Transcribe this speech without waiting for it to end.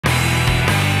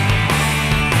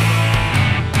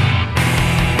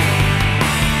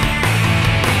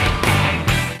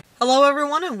Hello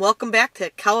everyone and welcome back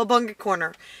to Cowabunga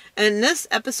Corner. And in this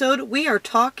episode we are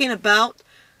talking about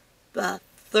the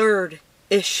third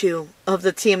issue of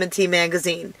the TMNT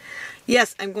Magazine.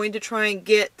 Yes, I'm going to try and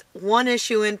get one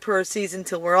issue in per season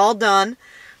till we're all done.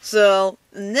 So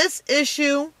in this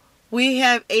issue we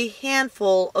have a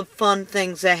handful of fun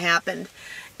things that happened.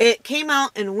 It came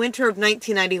out in winter of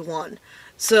 1991.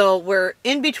 So we're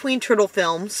in between Turtle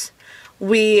films.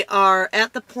 We are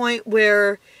at the point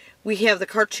where we have the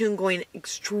cartoon going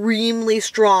extremely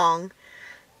strong,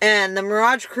 and the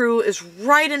Mirage crew is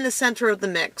right in the center of the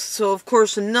mix. So, of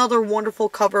course, another wonderful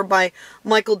cover by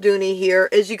Michael Dooney here.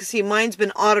 As you can see, mine's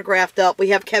been autographed up. We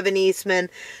have Kevin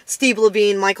Eastman, Steve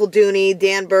Levine, Michael Dooney,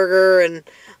 Dan Berger,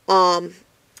 and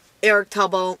Eric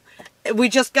Tubbo. We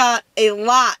just got a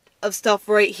lot of stuff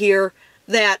right here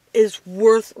that is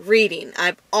worth reading.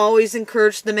 I've always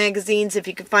encouraged the magazines, if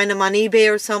you can find them on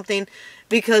eBay or something,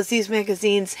 because these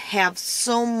magazines have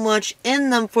so much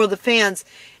in them for the fans.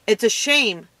 It's a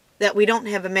shame that we don't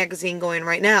have a magazine going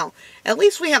right now. At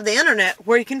least we have the internet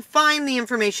where you can find the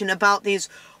information about these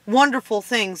wonderful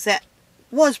things that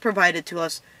was provided to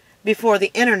us before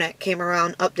the internet came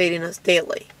around updating us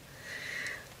daily.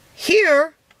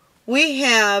 Here we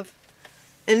have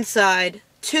inside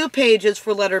 2 pages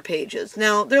for letter pages.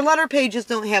 Now, their letter pages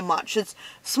don't have much. It's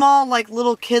small, like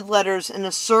little kid letters in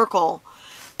a circle.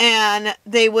 And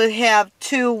they would have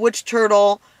 2 Witch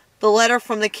Turtle, the letter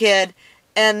from the kid,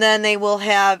 and then they will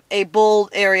have a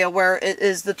bold area where it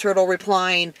is the turtle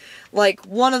replying. Like,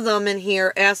 one of them in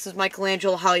here asks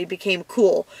Michelangelo how he became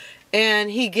cool. And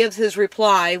he gives his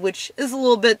reply, which is a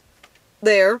little bit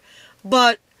there.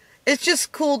 But it's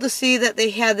just cool to see that they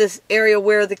had this area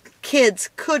where the kids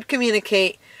could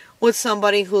communicate with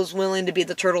somebody who's willing to be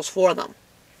the turtles for them.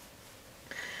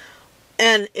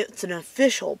 And it's an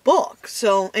official book,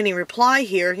 so any reply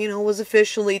here, was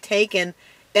officially taken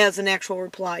as an actual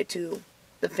reply to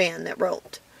the fan that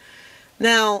wrote.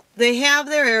 Now, they have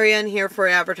their area in here for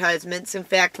advertisements. In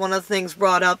fact, one of the things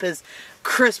brought up is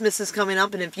Christmas is coming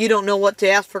up, and if you don't know what to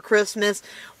ask for Christmas,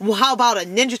 well, how about a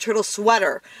Ninja Turtle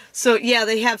sweater? So, yeah,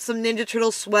 they have some Ninja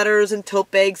Turtle sweaters and tote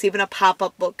bags, even a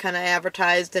pop-up book kind of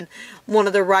advertised in one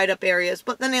of their ride-up areas.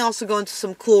 But then they also go into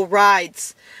some cool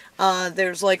rides.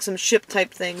 There's like some ship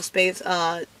type things.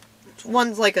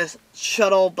 One's like a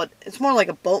shuttle, but it's more like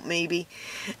a boat maybe.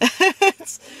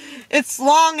 it's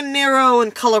long and narrow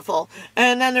and colorful.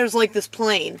 And then there's like this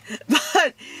plane.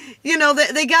 But,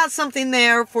 they got something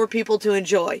there for people to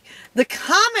enjoy. The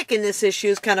comic in this issue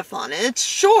is kind of fun. It's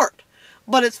short,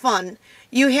 but it's fun.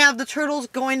 You have the turtles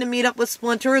going to meet up with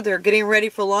Splinter. They're getting ready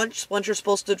for lunch. Splinter's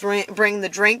supposed to bring the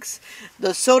drinks,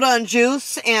 the soda and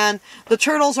juice, and the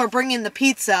turtles are bringing the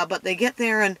pizza, but they get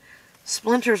there and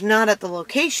Splinter's not at the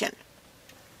location.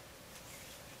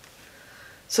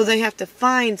 So they have to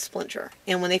find Splinter.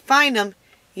 And when they find him,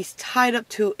 he's tied up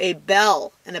to a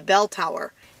bell in a bell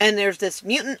tower. And there's this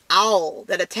mutant owl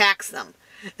that attacks them.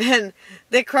 And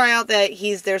they cry out that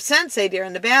he's their sensei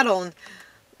during the battle, and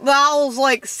the owl's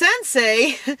like,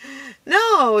 "Sensei?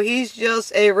 No, he's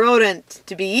just a rodent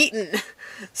to be eaten."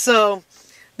 So,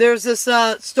 there's this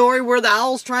story where the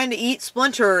owl's trying to eat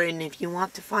Splinter, and if you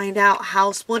want to find out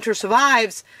how Splinter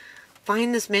survives,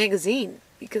 find this magazine,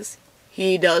 because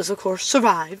he does, of course,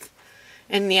 survive,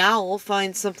 and the owl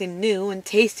finds something new and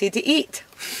tasty to eat.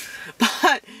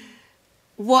 But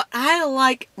what I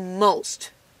like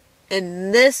most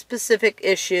in this specific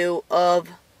issue of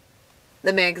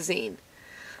the magazine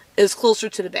is closer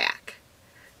to the back.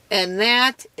 And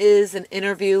that is an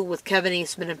interview with Kevin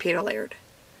Eastman and Peter Laird.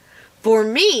 For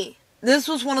me, this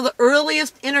was one of the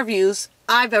earliest interviews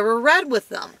I've ever read with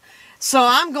them. So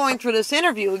I'm going through this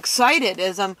interview excited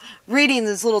as I'm reading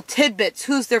these little tidbits.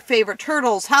 Who's their favorite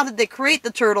turtles? How did they create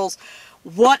the turtles?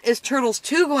 What is Turtles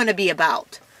 2 going to be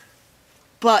about?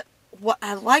 But what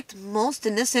I liked most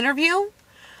in this interview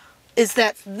is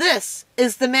that this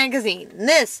is the magazine.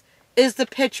 This is the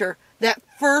picture that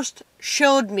first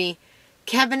showed me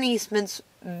Kevin Eastman's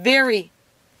very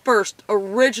first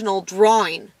original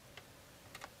drawing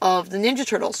of the Ninja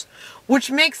Turtles,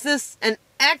 which makes this an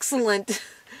excellent,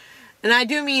 and I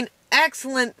do mean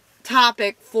excellent,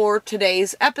 topic for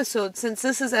today's episode, since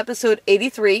this is episode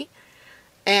 83,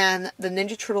 and the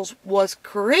Ninja Turtles was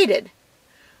created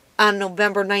on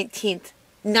November 19th,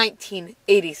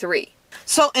 1983.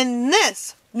 So in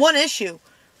this one issue,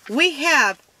 we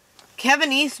have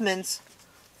Kevin Eastman's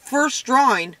first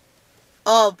drawing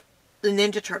of the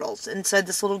Ninja Turtles inside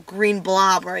this little green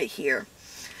blob right here.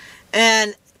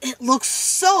 And it looks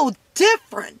so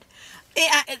different.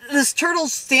 This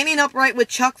turtle's standing upright with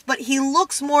Chucks, but he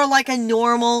looks more like a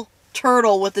normal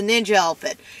turtle with the ninja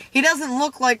outfit. He doesn't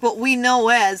look like what we know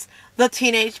as the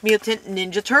Teenage Mutant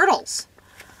Ninja Turtles.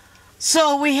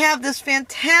 So we have this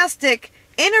fantastic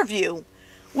interview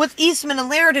with Eastman and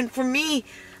Laird, and for me,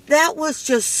 that was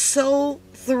just so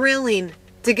thrilling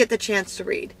to get the chance to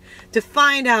read, to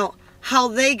find out how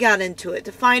they got into it,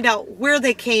 to find out where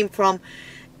they came from,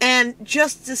 and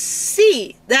just to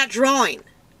see that drawing,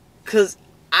 because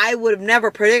I would have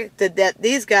never predicted that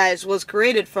these guys was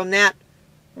created from that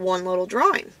one little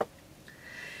drawing.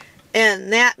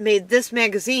 And that made this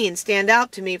magazine stand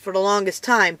out to me for the longest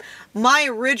time. My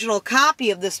original copy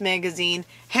of this magazine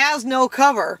has no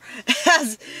cover,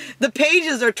 as the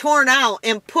pages are torn out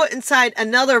and put inside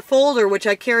another folder which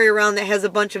I carry around that has a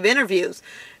bunch of interviews,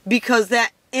 because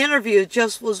that interview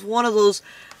just was one of those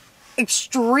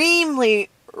extremely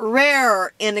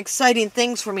rare and exciting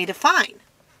things for me to find.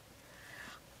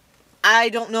 I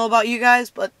don't know about you guys,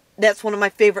 but that's one of my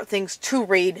favorite things to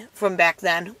read from back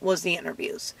then, was the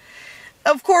interviews.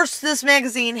 Of course, this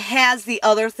magazine has the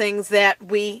other things that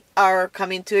we are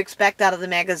coming to expect out of the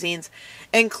magazines,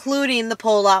 including the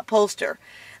pull-out poster.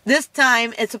 This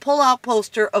time, it's a pull-out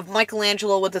poster of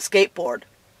Michelangelo with a skateboard.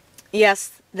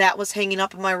 Yes, that was hanging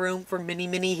up in my room for many,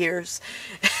 many years,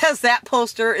 as that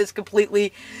poster is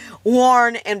completely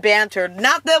worn and bantered.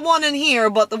 Not the one in here,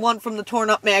 but the one from the torn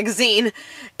up magazine,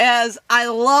 as I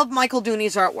love Michael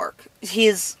Dooney's artwork.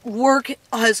 His work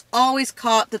has always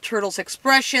caught the turtles'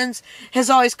 expressions, has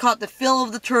always caught the feel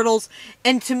of the turtles,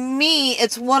 and to me,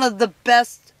 it's one of the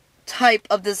best type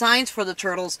of designs for the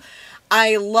turtles.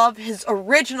 I love his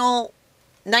original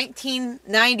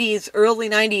 1990s, early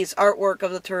 90s artwork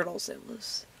of the turtles. It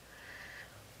was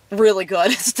really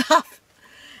good stuff.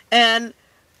 And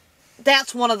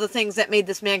that's one of the things that made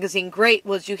this magazine great,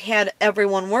 was you had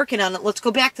everyone working on it. Let's go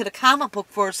back to the comic book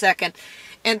for a second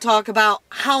and talk about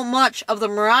how much of the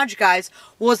Mirage guys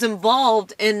was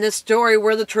involved in this story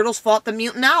where the turtles fought the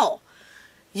mutant owl.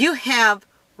 You have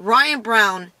Ryan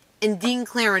Brown and Dean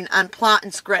Claren on plot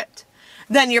and script.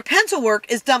 Then your pencil work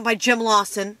is done by Jim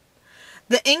Lawson,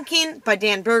 the inking by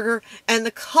Dan Berger, and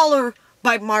the color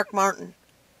by Mark Martin.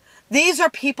 These are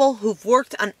people who've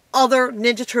worked on other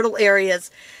Ninja Turtle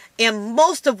areas, and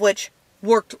most of which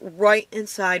worked right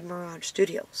inside Mirage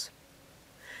Studios.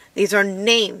 These are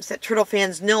names that Turtle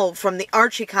fans know from the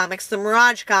Archie comics, the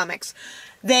Mirage comics.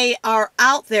 They are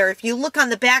out there. If you look on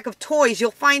the back of toys,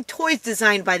 you'll find toys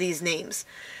designed by these names.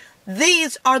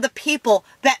 These are the people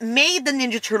that made the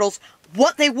Ninja Turtles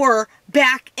what they were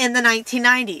back in the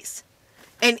 1990s.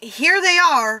 And here they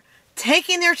are,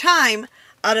 taking their time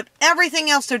out of everything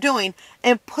else they're doing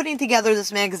and putting together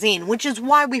this magazine, which is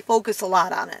why we focus a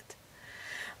lot on it.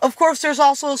 Of course, there's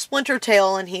also a Splinter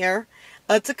Tale in here.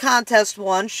 It's a contest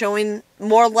one, showing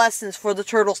more lessons for the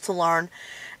turtles to learn.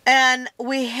 And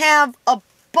we have a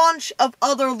bunch of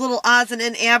other little odds and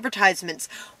ends advertisements.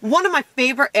 One of my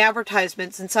favorite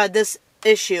advertisements inside this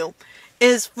issue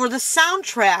is for the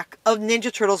soundtrack of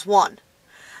Ninja Turtles 1.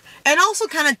 And also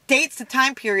kind of dates the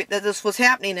time period that this was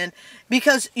happening in,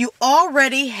 because you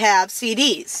already have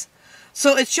CDs.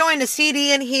 So it's showing a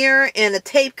CD in here and a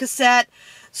tape cassette.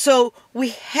 So we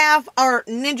have our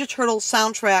Ninja Turtles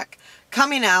soundtrack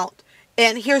coming out,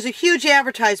 and here's a huge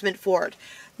advertisement for it.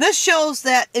 This shows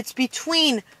that it's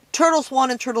between Turtles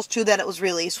 1 and Turtles 2 that it was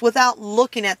released, without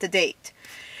looking at the date.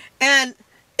 And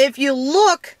if you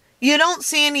look, you don't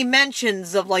see any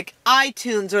mentions of like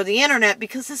iTunes or the internet,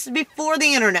 because this is before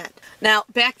the internet. Now,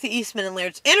 back to Eastman and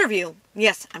Laird's interview.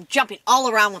 Yes, I'm jumping all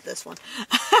around with this one.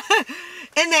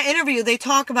 In that interview, they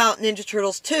talk about Ninja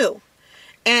Turtles 2.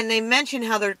 And they mention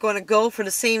how they're going to go for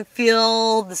the same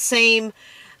feel, the same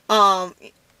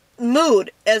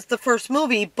mood as the first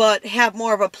movie, but have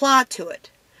more of a plot to it.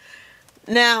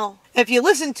 Now, if you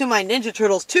listen to my Ninja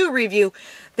Turtles 2 review,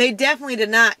 they definitely did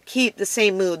not keep the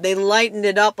same mood. They lightened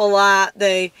it up a lot.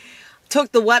 They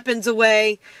took the weapons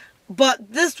away.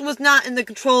 But this was not in the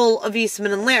control of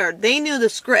Eastman and Laird. They knew the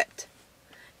script.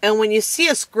 And when you see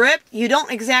a script, you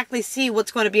don't exactly see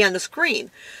what's going to be on the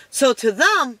screen. So to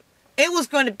them, it was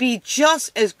going to be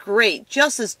just as great,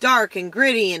 just as dark and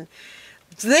gritty and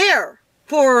there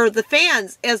for the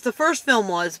fans as the first film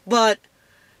was. But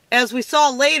as we saw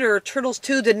later, Turtles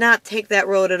 2 did not take that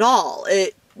road at all.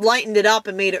 It lightened it up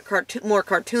and made it more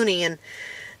cartoony, and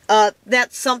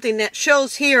that's something that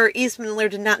shows here. Eastman and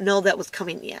Laird did not know that was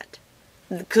coming yet,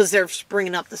 because they're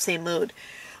bringing up the same mood.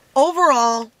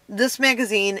 Overall, this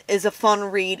magazine is a fun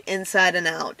read inside and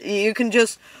out. You can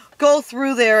just go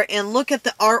through there and look at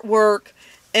the artwork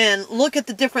and look at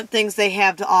the different things they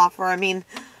have to offer. I mean,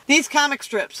 these comic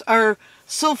strips are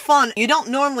so fun. You don't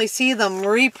normally see them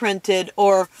reprinted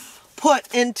or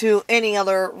put into any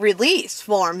other release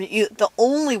form. The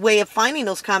only way of finding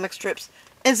those comic strips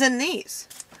is in these.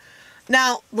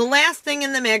 Now, the last thing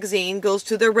in the magazine goes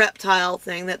to their reptile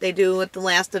thing that they do at the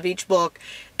last of each book.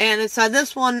 And inside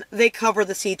this one, they cover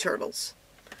the sea turtles.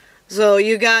 So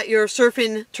you got your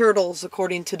surfing turtles,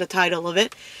 according to the title of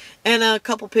it, and a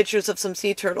couple pictures of some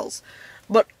sea turtles.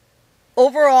 But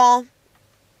overall,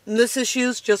 this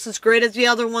issue's just as great as the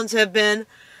other ones have been.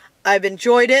 I've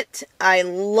enjoyed it. I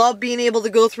love being able to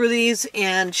go through these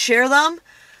and share them.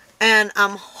 And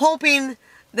I'm hoping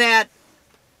that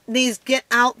these get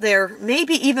out there,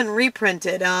 maybe even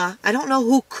reprinted. I don't know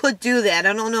who could do that.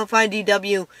 I don't know if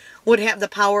IDW would have the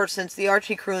power, since the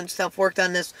Archie crew and stuff worked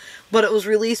on this, but it was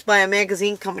released by a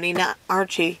magazine company, not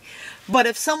Archie. But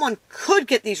if someone could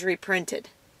get these reprinted,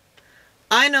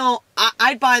 I know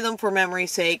I'd buy them for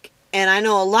memory's sake. And I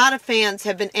know a lot of fans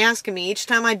have been asking me each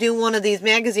time I do one of these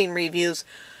magazine reviews,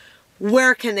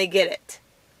 where can they get it?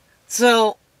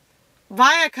 So,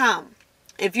 Viacom,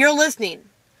 if you're listening,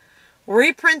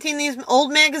 reprinting these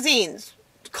old magazines,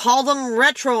 call them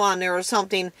retro on there or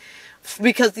something,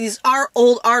 because these are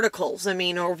old articles,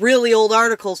 or really old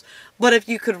articles. But if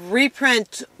you could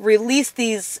reprint, release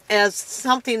these as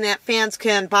something that fans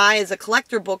can buy as a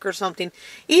collector book or something,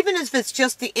 even if it's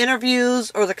just the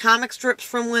interviews or the comic strips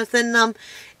from within them,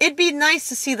 it'd be nice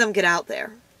to see them get out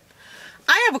there.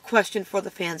 I have a question for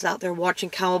the fans out there watching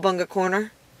Cowabunga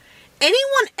Corner.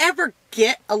 Anyone ever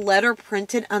get a letter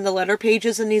printed on the letter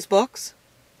pages in these books?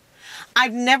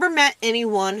 I've never met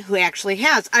anyone who actually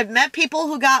has. I've met people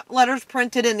who got letters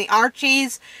printed in the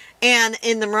Archies and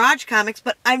in the Mirage comics,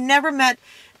 but I've never met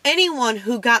anyone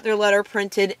who got their letter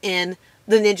printed in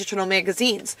the Ninja Turtle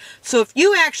magazines. So if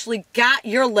you actually got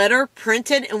your letter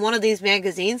printed in one of these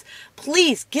magazines,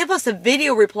 please give us a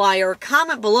video reply or a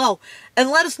comment below and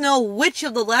let us know which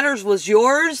of the letters was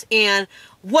yours and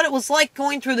what it was like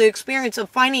going through the experience of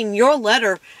finding your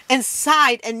letter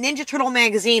inside a Ninja Turtle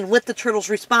magazine with the Turtles'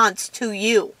 response to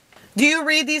you. Do you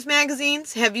read these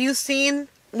magazines? Have you seen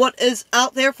what is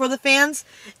out there for the fans?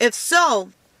 If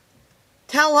so,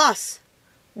 tell us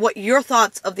what your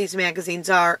thoughts of these magazines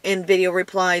are in video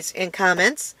replies and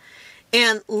comments.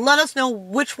 And let us know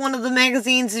which one of the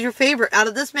magazines is your favorite. Out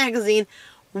of this magazine,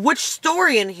 which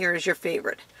story in here is your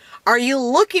favorite? Are you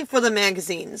looking for the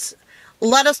magazines?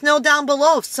 Let us know down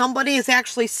below. If somebody is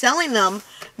actually selling them,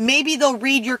 maybe they'll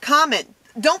read your comment.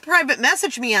 Don't private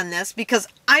message me on this, because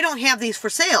I don't have these for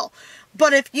sale.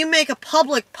 But if you make a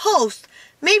public post,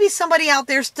 maybe somebody out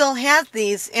there still has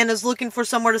these and is looking for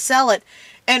somewhere to sell it.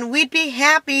 And we'd be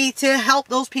happy to help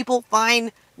those people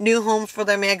find new homes for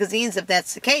their magazines if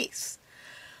that's the case.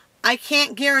 I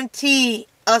can't guarantee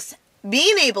us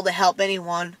being able to help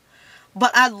anyone,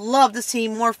 but I'd love to see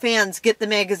more fans get the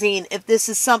magazine. If this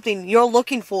is something you're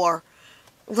looking for,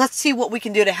 let's see what we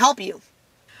can do to help you.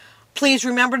 Please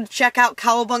remember to check out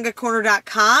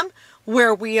CowabungaCorner.com,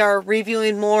 where we are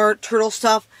reviewing more turtle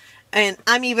stuff. And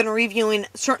I'm even reviewing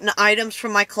certain items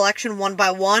from my collection one by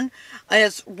one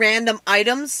as random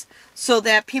items, so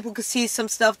that people can see some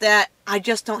stuff that I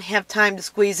just don't have time to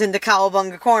squeeze into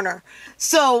Cowabunga Corner.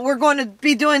 So we're going to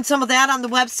be doing some of that on the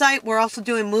website. We're also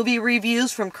doing movie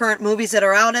reviews from current movies that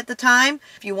are out at the time.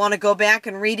 If you want to go back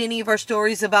and read any of our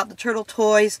stories about the turtle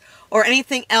toys or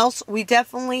anything else, we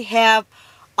definitely have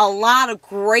a lot of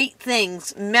great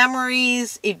things,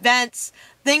 memories, events,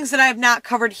 things that I have not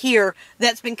covered here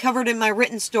that's been covered in my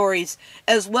written stories,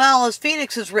 as well as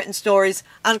Phoenix's written stories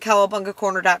on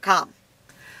CowabungaCorner.com.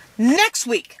 Next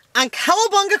week on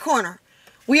Cowabunga Corner,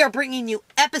 we are bringing you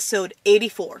episode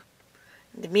 84.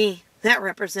 To me, that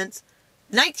represents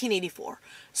 1984.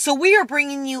 So we are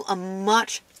bringing you a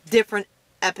much different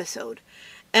episode.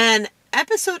 And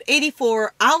episode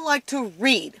 84, I'd like to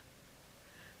read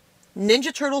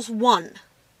Ninja Turtles 1,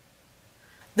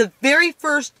 the very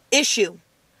first issue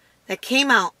that came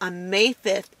out on May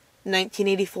 5th,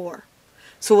 1984.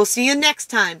 So we'll see you next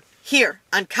time here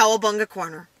on Cowabunga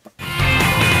Corner.